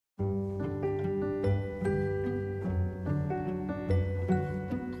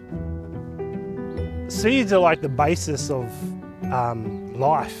Seeds are like the basis of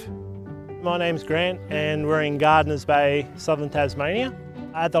life. My name's Grant and we're in Gardeners Bay, southern Tasmania.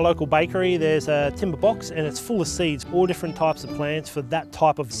 At the local bakery there's a timber box and it's full of seeds, all different types of plants for that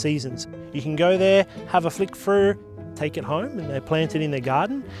type of seasons. You can go there, have a flick through, take it home and they plant it in their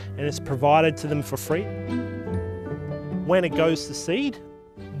garden and it's provided to them for free. When it goes to seed,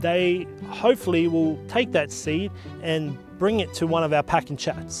 they hopefully will take that seed and bring it to one of our pack and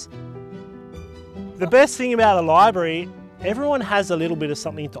chats. The best thing about the library, everyone has a little bit of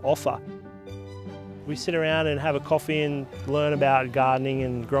something to offer. We sit around and have a coffee and learn about gardening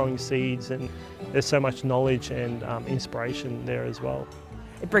and growing seeds, and there's so much knowledge and inspiration there as well.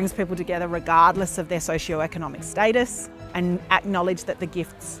 It brings people together regardless of their socio-economic status, and acknowledge that the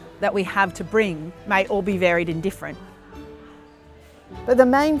gifts that we have to bring may all be varied and different. But the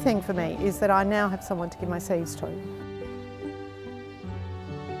main thing for me is that I now have someone to give my seeds to.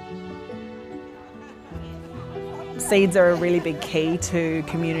 Seeds are a really big key to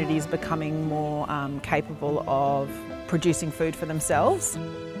communities becoming more capable of producing food for themselves.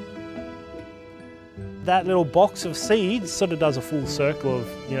 That little box of seeds sort of does a full circle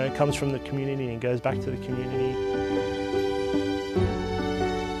of, comes from the community and goes back to the community.